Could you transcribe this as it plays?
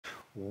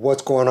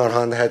What's going on,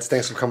 Honda heads?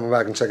 Thanks for coming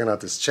back and checking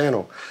out this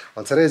channel.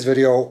 On today's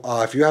video,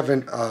 if you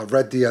haven't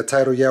read the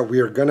title yet, we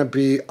are going to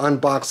be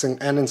unboxing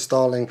and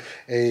installing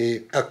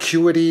a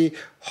Acuity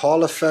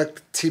Hall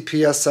Effect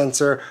TPS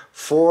sensor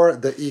for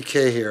the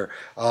EK here.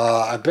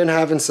 I've been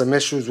having some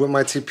issues with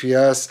my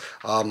TPS.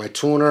 My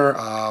tuner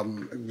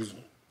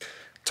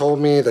told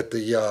me that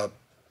the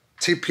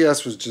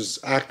TPS was just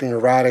acting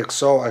erratic,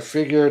 so I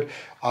figured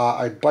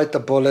I'd bite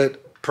the bullet,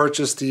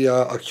 purchased the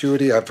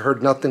Acuity. I've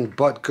heard nothing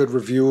but good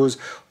reviews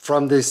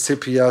from this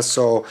TPS.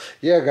 So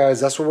yeah guys,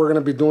 that's what we're going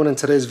to be doing in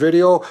today's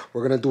video.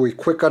 We're going to do a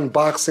quick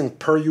unboxing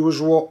per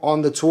usual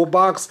on the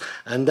toolbox,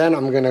 and then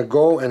I'm going to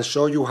go and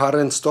show you how to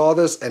install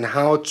this and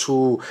how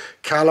to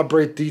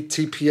calibrate the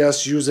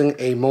TPS using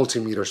a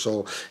multimeter.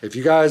 So if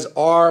you guys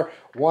are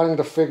wanting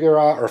to figure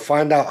out or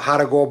find out how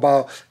to go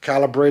about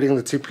calibrating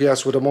the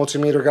TPS with a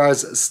multimeter,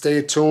 guys,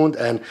 stay tuned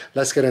and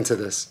let's get into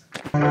this.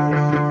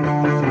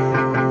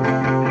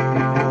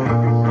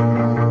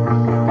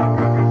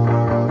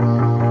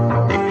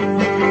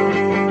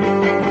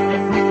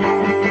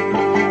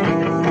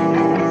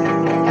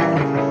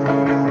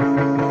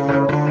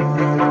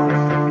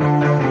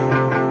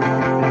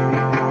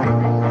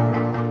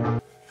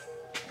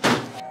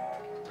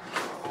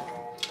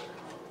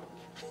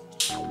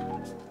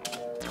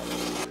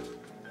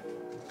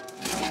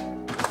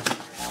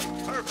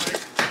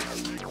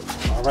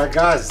 Alright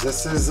guys,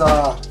 this is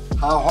how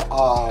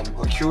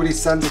Acuity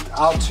sends it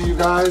out to you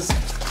guys.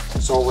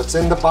 So what's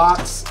in the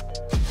box,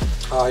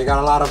 you got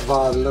a lot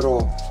of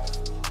little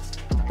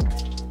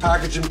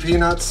packaging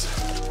peanuts.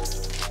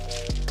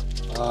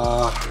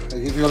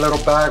 They give you a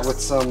little bag with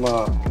some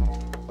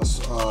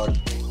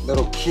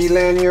little key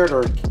lanyard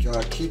or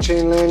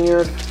keychain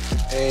lanyard,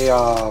 a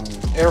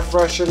air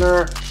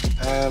freshener,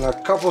 and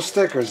a couple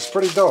stickers. It's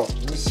pretty dope.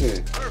 Let me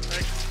see.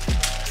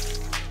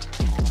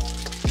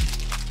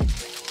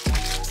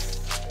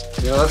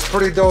 You know, that's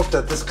pretty dope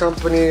that this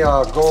company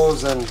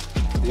goes and,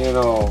 you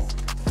know,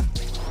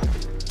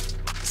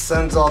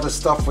 sends all this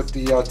stuff with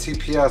the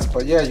TPS.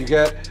 But yeah, you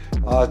get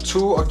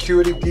two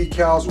Acuity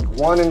decals,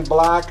 one in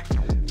black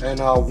and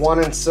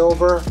one in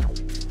silver.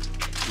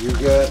 You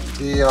get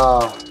the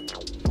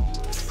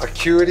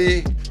Acuity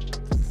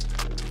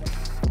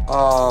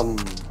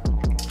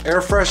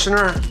air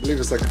freshener. I believe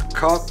it's like a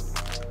cup,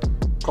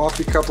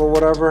 coffee cup or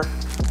whatever.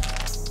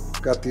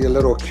 Got the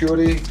little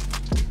Acuity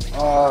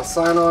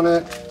sign on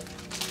it.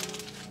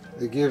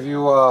 They give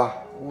you, oh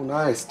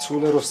nice, two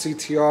little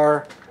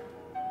CTR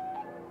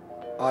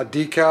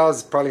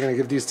decals. Probably gonna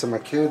give these to my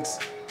kids.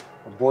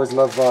 My boys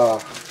love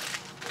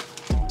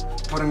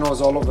putting those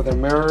all over their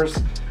mirrors.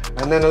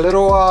 And then a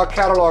little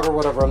catalog or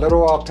whatever, a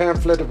little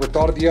pamphlet with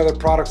all of the other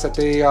products that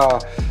they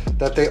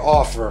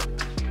offer.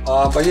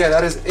 But yeah,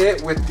 that is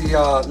it with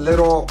the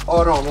little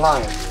auto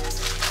line.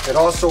 It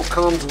also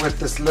comes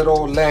with this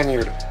little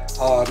lanyard.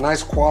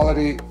 Nice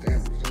quality.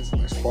 Damn, this is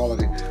nice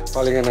quality.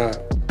 Probably gonna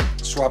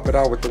swap it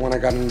out with the one I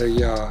got in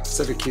the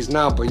Civic keys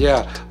now. But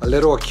yeah, a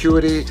little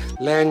Acuity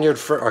lanyard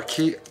for a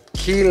key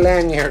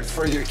lanyard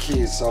for your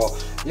keys. So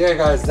yeah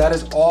guys, that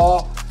is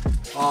all.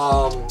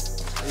 Let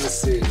me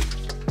see.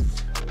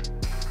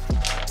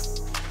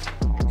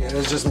 Yeah,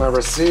 it's just my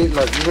receipt.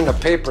 Like, even the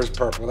paper is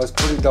purple. That's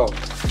pretty dope.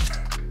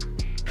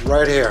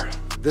 Right here,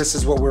 this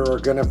is what we're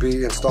gonna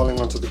be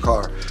installing onto the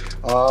car.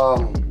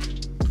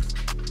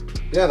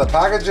 Yeah, the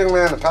packaging,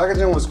 man, the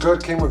packaging was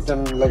good. Came with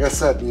them, like I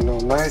said, you know,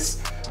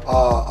 nice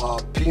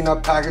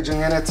peanut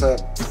packaging in it to,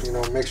 you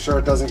know, make sure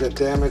it doesn't get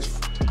damaged.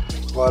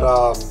 But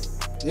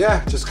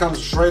yeah, just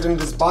comes straight in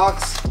this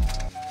box.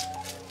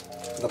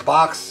 The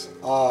box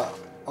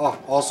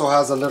also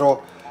has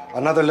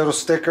another little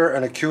sticker,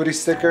 an Acuity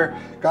sticker.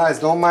 Guys,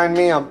 don't mind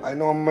me. I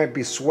know I might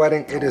be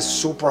sweating. It is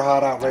super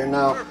hot out right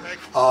now.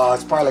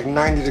 It's probably like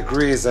 90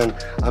 degrees and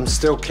I'm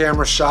still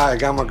camera shy. I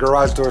got my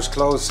garage doors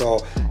closed,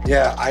 so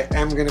yeah, I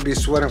am gonna be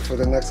sweating for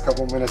the next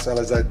couple minutes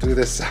as I do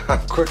this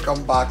quick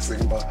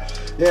unboxing.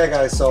 But yeah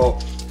guys, so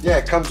yeah,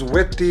 it comes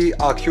with the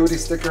Acuity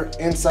sticker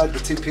inside the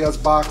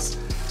TPS box.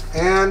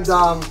 And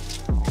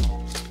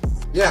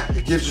yeah,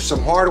 it gives you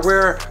some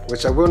hardware,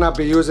 which I will not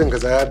be using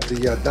because I have the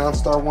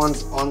Downstar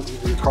ones on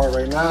the car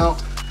right now.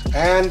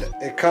 And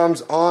it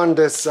comes on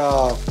this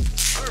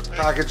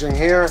packaging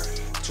here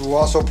to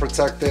also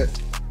protect it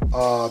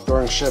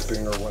during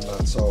shipping or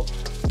whatnot. So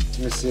let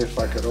me see if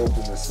I could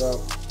open this up.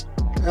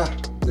 Yeah,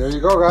 there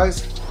you go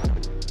guys.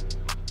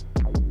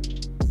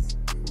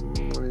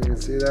 You can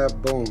see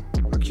that, boom,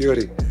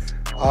 Acuity.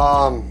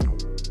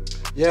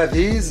 Yeah,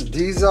 these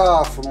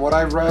from what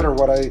I read or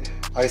what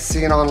I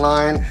seen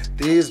online,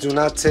 these do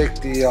not take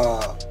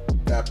the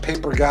that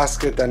paper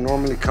gasket that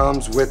normally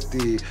comes with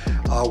the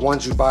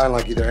ones you buy on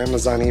like either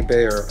Amazon,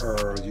 eBay,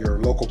 or your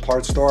local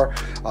parts store.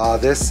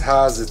 This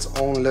has its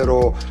own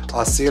little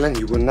sealant.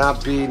 You will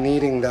not be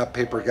needing that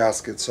paper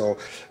gasket. So,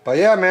 but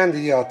yeah, man,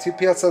 the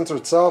TPS sensor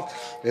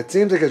itself, it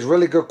seems like it's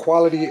really good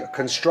quality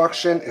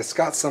construction. It's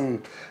got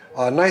some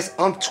nice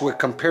to it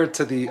compared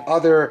to the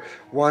other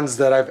ones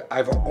that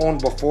I've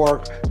owned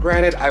before.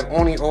 Granted, I've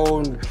only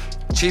owned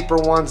cheaper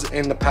ones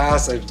in the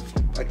past. I've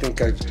I think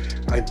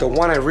the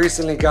one I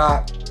recently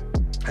got,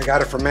 I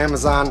got it from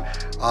Amazon.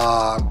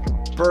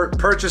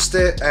 Purchased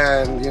it,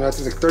 and you know,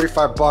 it's like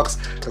 35 bucks.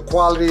 The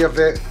quality of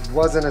it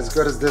wasn't as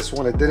good as this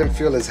one. It didn't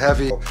feel as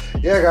heavy. So,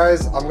 yeah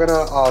guys, I'm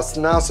gonna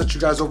now set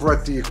you guys over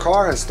at the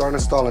car and start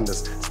installing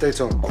this. Stay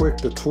tuned. Quick,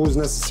 the tools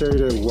necessary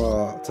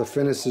to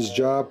finish this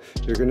job.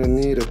 You're gonna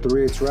need a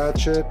 3/8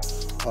 ratchet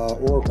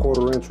or a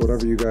 1/4 inch,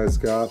 whatever you guys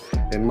got.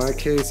 In my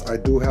case, I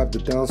do have the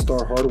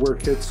Downstar hardware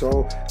kit,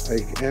 so I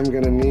am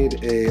gonna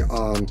need a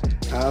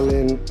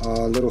Allen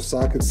little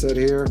socket set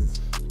here,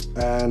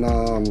 and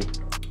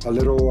a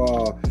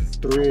little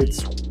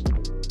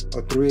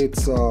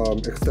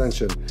 3/8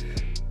 extension.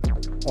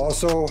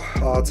 Also,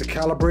 to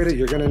calibrate it,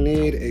 you're gonna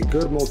need a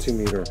good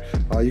multimeter.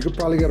 You could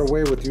probably get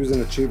away with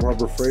using a cheap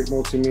Harbor Freight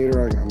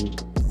multimeter. I'm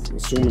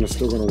assuming it's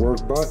still gonna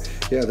work, but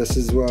yeah, this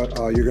is what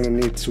you're gonna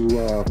need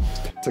to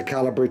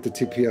calibrate the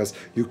TPS.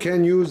 You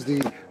can use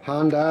the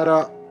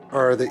Honda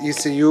or the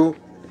ECU.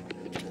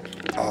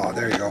 Oh,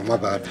 there you go, my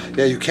bad.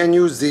 Yeah, you can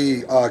use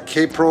the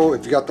K-Pro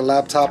if you got the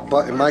laptop,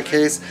 but in my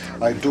case,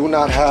 I do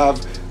not have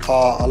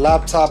a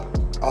laptop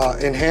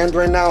in hand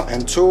right now,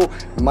 and two,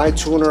 my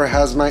tuner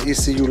has my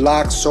ECU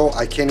locked, so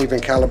I can't even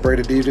calibrate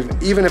it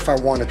even if I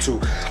wanted to.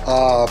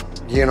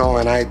 You know,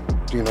 and I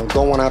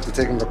don't want to have to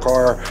take him the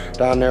car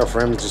down there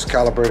for him to just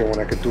calibrate it when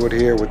I could do it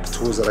here with the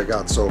tools that I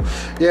got. So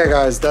yeah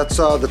guys, that's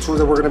the tools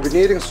that we're going to be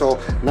needing. So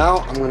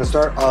now I'm going to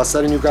start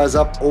setting you guys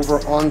up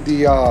over on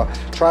the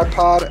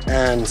tripod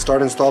and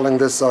start installing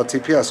this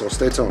TPS, so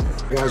stay tuned.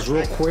 Guys,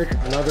 real quick,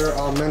 another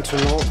mental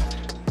note.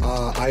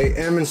 I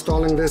am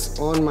installing this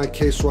on my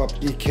K-Swap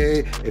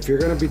EK. If you're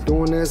going to be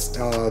doing this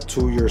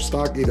to your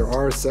stock, either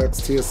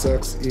RSX,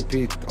 TSX,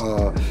 EP,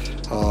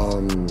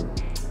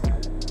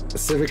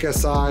 Civic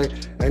Si,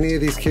 any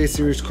of these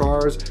K-Series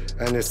cars,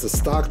 and it's the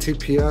stock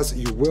TPS,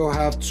 you will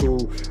have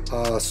to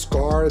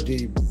scar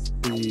the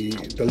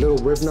little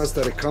rib nuts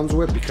that it comes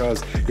with,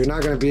 because you're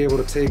not going to be able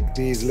to take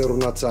these little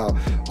nuts out.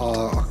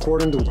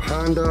 According to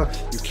Honda,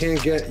 you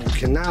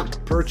cannot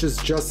purchase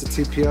just the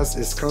TPS.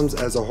 It comes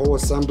as a whole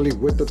assembly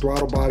with the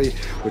throttle body,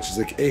 which is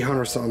like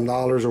 $800 something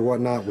or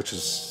whatnot, which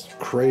is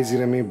crazy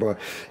to me. But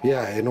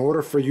yeah, in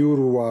order for you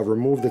to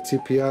remove the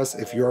TPS,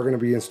 if you are going to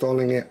be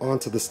installing it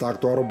onto the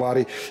stock throttle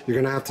body, you're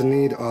going to have to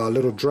need a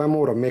little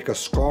Dremel to make a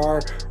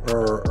scar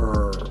or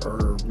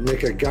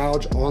make a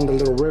gouge on the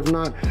little rib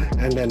nut,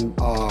 and then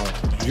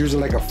using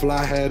like a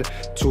flathead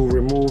to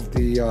remove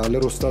the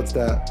little studs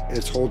that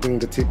is holding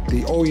the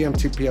OEM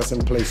TPS in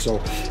place. So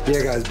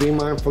yeah guys, be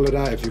mindful of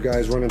that if you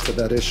guys run into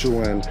that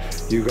issue and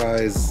you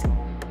guys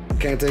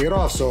can't take it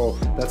off. So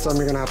that's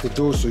something you're gonna have to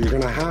do. So you're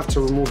gonna have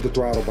to remove the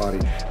throttle body.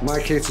 In my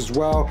case as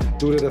well,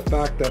 due to the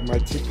fact that my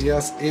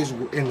TPS is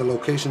in the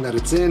location that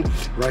it's in,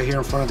 right here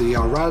in front of the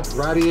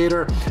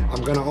radiator,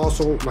 I'm gonna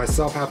also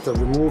myself have to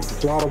remove the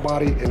throttle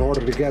body in order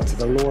to get to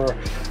the lower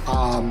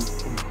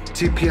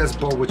TPS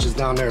bolt, which is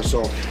down there.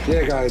 So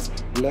yeah guys,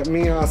 let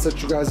me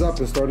set you guys up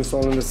and start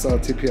installing this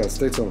TPS.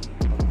 Stay tuned.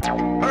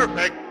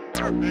 Perfect.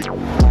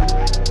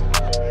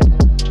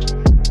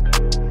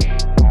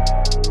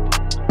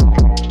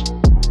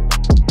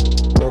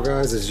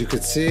 Guys, as you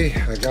can see,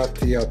 I got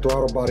the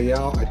throttle body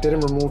out. I didn't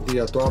remove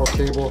the throttle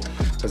cable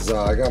because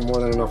I got more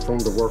than enough room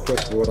to work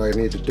with for what I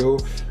need to do.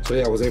 So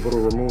yeah, I was able to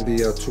remove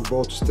the 2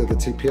 bolts to the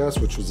TPS,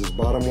 which was this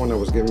bottom one that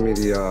was giving me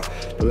the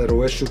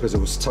little issue because it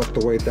was tucked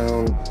away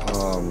down,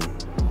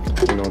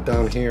 you know,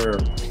 down here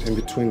in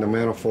between the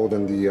manifold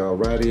and the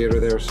radiator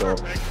there. So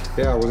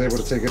yeah, I was able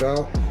to take it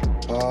out.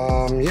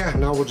 Yeah,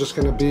 now we're just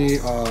gonna be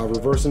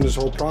reversing this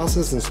whole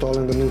process,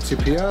 installing the new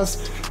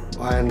TPS,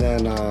 and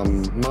then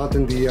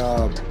mounting the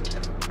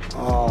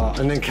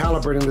and then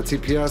calibrating the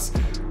TPS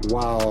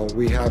while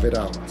we have it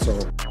out. So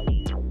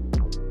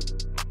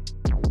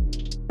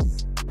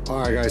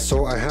alright guys,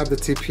 so I have the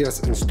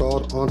TPS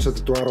installed onto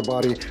the throttle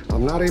body.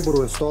 I'm not able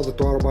to install the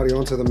throttle body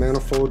onto the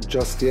manifold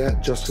just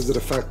yet, just because of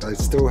the fact I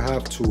still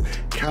have to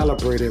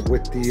calibrate it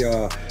with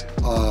the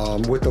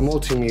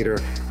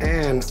multimeter,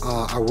 and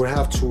I would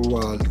have to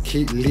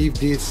leave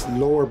this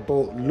lower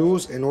bolt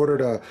loose in order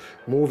to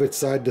move it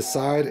side to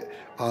side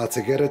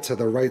to get it to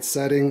the right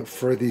setting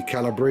for the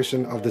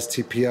calibration of this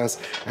TPS.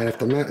 And if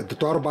the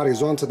throttle body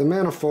is onto the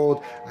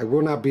manifold, I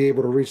will not be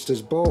able to reach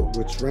this bolt,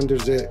 which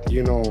renders it,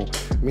 you know,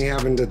 me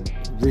having to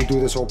redo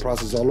this whole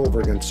process all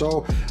over again.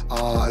 So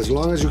as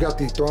long as you got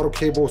the throttle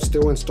cable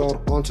still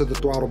installed onto the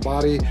throttle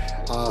body,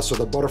 so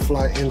the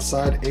butterfly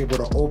inside able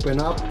to open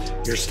up,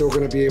 you're still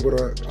going to be able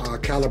to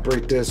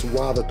calibrate this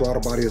while the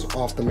throttle body is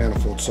off the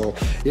manifold. So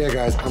yeah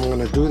guys, I'm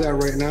going to do that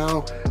right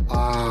now.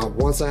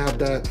 Once I have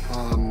that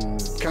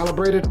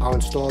calibrated, I'll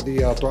install the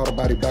throttle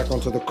body back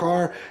onto the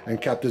car and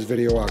cap this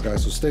video out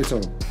guys, so stay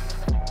tuned.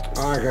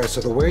 Alright guys,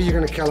 so the way you're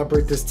going to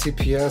calibrate this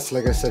TPS,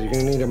 like I said, you're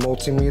going to need a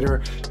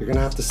multimeter. You're going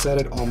to have to set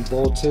it on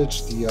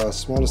voltage, the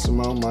smallest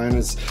amount. Mine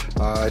is,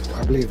 I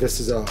believe this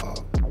is a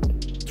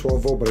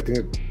 12 volt, but I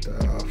think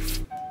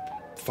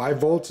 5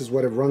 volts is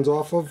what it runs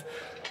off of.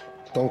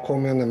 Don't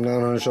quote me on them,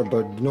 I'm not sure,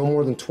 but no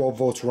more than 12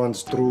 volts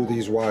runs through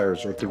these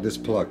wires or through this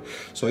plug.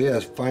 So yeah,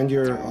 find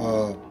your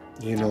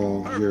you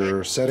know,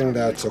 you're setting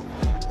that to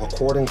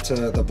according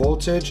to the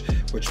voltage,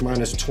 which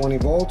mine is 20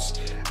 volts.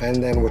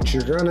 And then what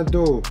you're gonna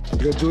do,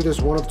 you're gonna do this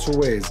one of two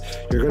ways.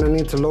 You're gonna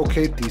need to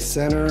locate the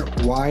center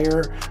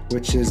wire,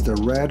 which is the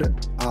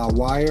red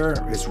wire.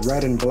 It's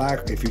red and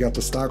black. If you got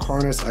the stock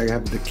harness, I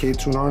have the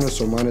K-Tune harness,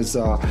 so mine is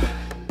oh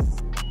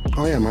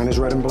yeah, mine is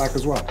red and black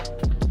as well.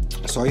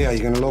 So yeah,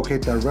 you're gonna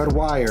locate that red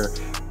wire.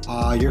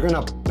 You're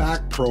gonna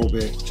back probe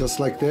it just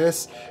like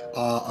this.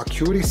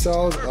 Acuity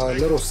sells a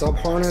little sub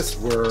harness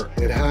where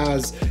it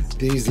has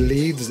these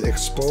leads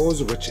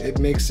exposed, which it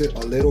makes it a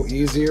little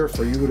easier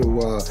for you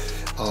to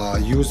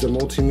use the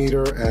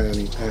multimeter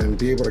and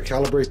be able to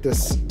calibrate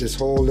this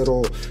whole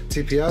little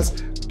TPS.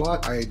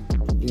 But I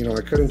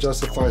couldn't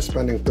justify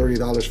spending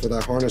 $30 for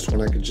that harness when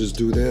I could just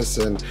do this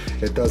and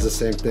it does the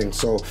same thing.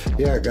 So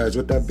yeah, guys,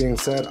 with that being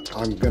said,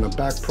 I'm gonna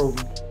back probe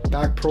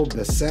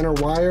the center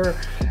wire,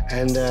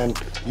 and then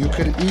you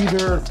could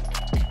either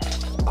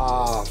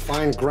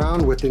find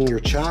ground within your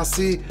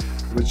chassis,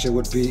 which it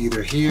would be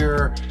either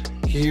here,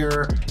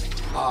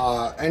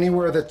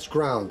 anywhere that's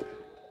ground.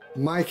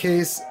 In my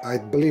case, I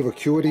believe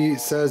Acuity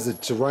says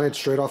that to run it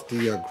straight off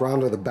the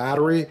ground of the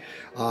battery.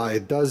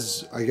 It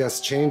does, I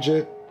guess, change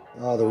it,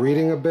 the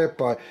reading a bit,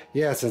 but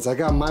yeah, since I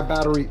got my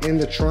battery in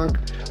the trunk,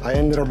 I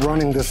ended up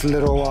running this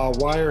little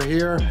wire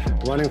here,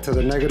 running to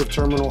the negative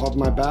terminal of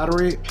my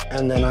battery,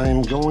 and then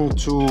I'm going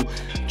to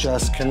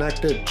just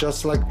connect it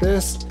just like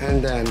this,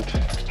 and then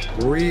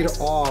read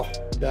off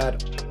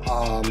that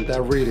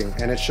that reading,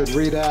 and it should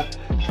read at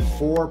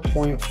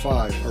 4.5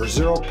 or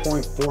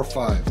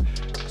 0.45.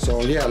 So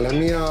yeah, let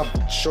me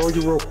show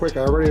you real quick.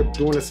 I already am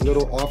doing this a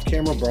little off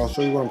camera, but I'll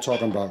show you what I'm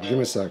talking about. Give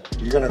me a sec.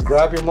 You're gonna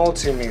grab your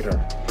multimeter.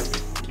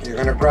 You're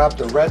gonna grab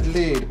the red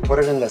lead, put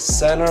it in the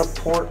center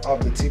port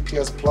of the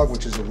TPS plug,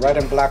 which is a red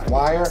and black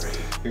wire.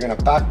 You're gonna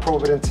back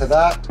probe it into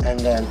that, and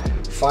then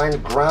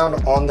find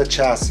ground on the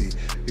chassis.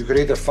 You could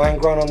either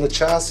find ground on the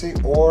chassis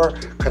or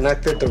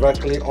connect it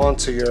directly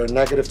onto your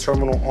negative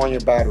terminal on your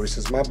battery.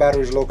 Since my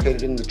battery is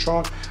located in the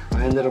trunk,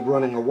 I ended up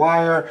running a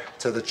wire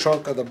to the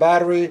trunk of the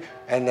battery,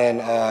 and then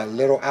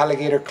little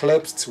alligator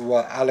clips to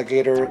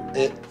alligator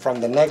it from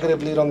the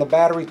negative lead on the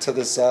battery to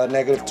this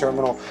negative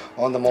terminal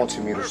on the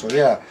multimeter. So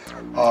yeah,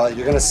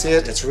 you're gonna see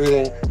it. It's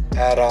reading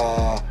at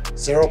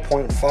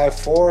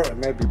 0.54. It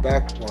may be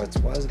back. Why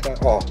is it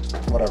back? Oh,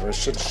 whatever. It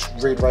should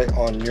read right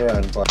on your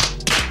end, but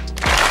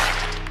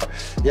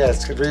yeah,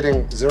 it's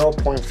reading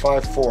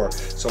 0.54.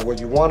 So what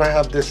you want to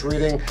have this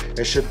reading,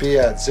 it should be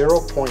at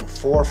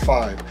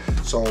 0.45.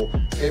 So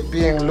it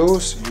being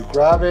loose, you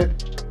grab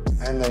it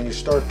and then you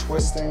start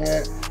twisting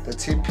it, the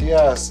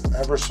TPS,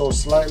 ever so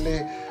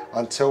slightly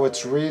until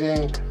it's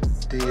reading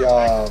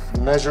the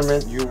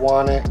measurement you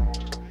want it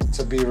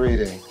to be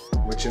reading,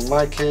 which in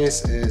my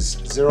case is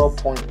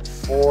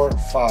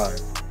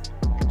 0.45.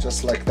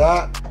 Just like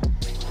that,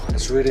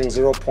 it's reading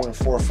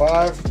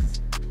 0.45.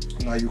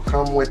 Now you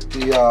come with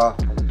the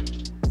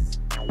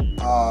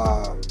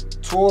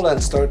tool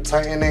and start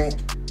tightening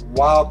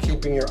while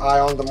keeping your eye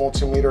on the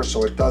multimeter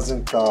so it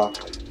doesn't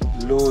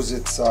lose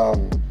its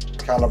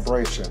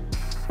calibration.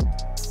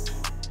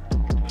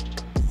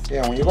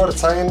 Yeah, when you go to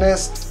tighten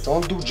this,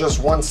 don't do just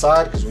one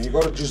side, because when you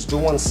go to just do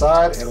one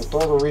side, it'll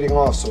throw the reading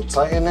off. So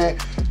tighten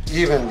it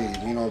evenly,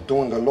 you know,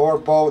 doing the lower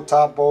bolt,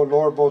 top bolt,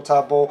 lower bolt,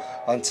 top bolt,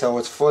 until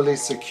it's fully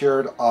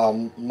secured,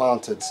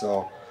 mounted.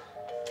 So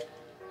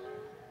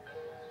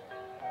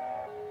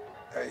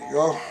there you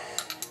go.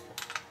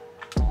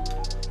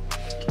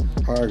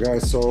 Alright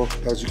guys, so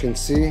as you can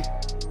see,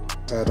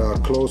 at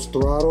closed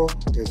throttle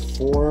is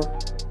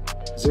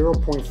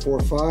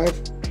 0.45.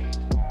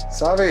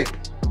 Savi,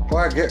 go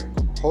ahead,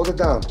 hold it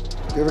down,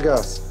 give it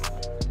gas,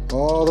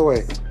 all the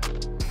way,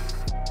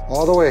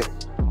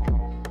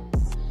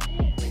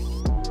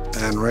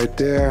 and right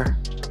there,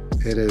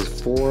 it is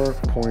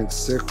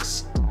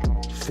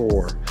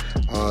 4.64.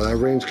 That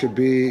range could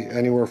be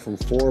anywhere from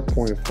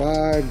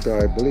 4.5 to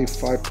I believe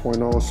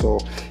 5.0. So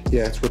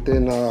yeah, it's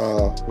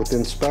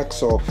within spec.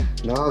 So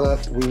now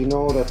that we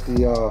know that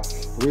the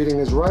reading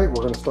is right,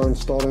 we're going to start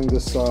installing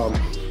this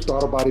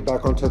throttle body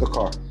back onto the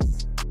car.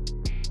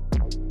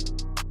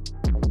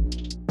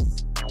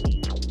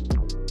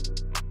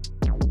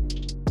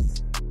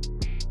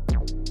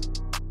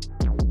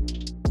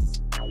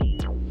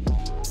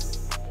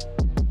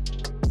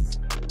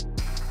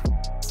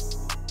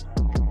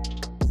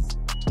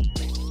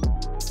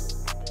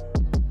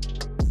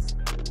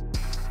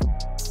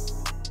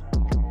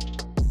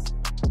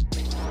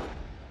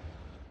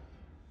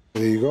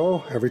 There you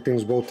go,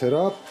 everything's bolted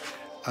up,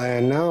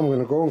 and now I'm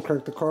gonna go and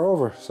crank the car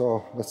over.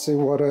 So let's see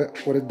what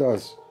it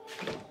does.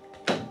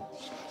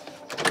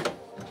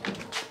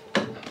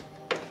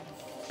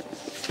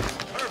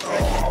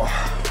 Oh.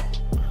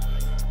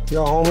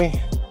 Yo, homie,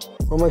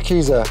 where my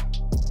keys at?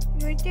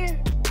 Right there.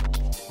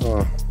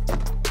 Oh,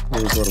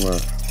 let me put them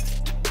out.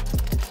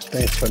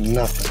 Thanks for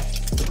nothing.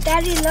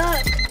 Daddy,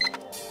 look.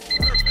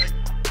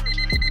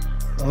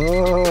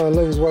 Oh,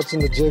 look, he's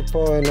watching the Jake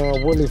Paul and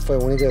Willie fight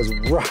when he gets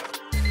rough.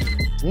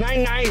 Night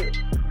night,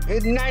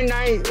 it's night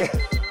night.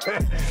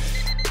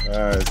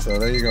 All right, so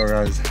there you go,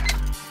 guys.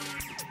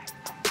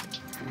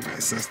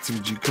 nice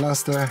STG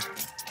cluster.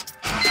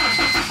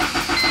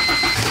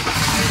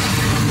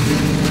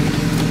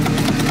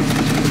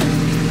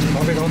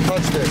 Bobby, don't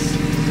touch this.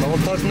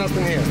 Don't touch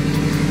nothing here.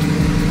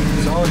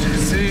 So as you can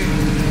see,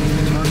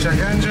 no check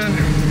engine.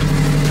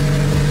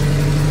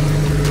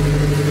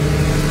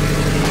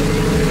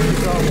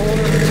 Keep our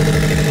motor.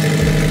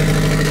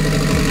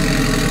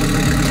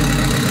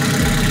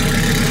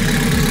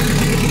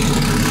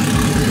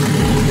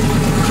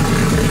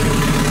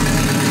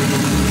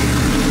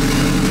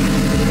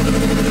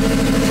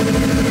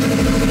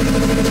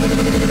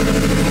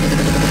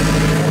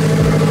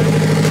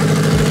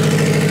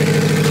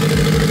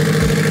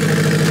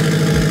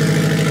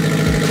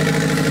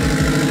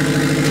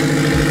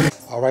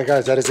 Alright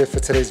guys, that is it for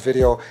today's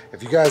video.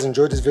 If you guys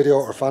enjoyed this video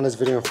or found this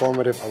video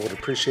informative, I would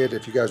appreciate it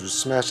if you guys would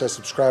smash that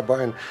subscribe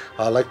button,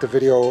 like the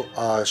video,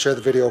 share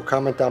the video,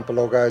 comment down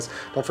below guys.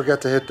 Don't forget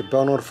to hit the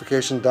bell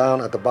notification down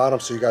at the bottom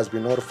so you guys be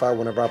notified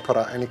whenever I put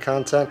out any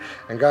content.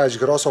 And guys, you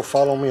could also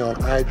follow me on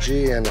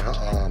IG and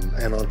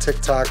on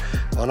TikTok.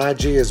 On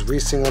IG is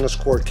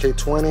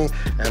Reesing_K20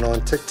 and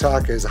on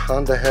TikTok is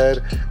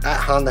HondaHead at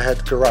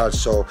HondaHead Garage.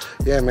 So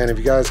yeah man, if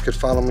you guys could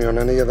follow me on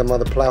any of them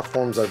other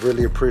platforms, I'd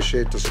really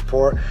appreciate the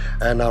support.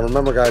 And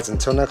remember guys,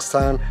 until next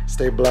time,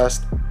 stay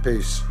blessed.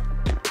 Peace.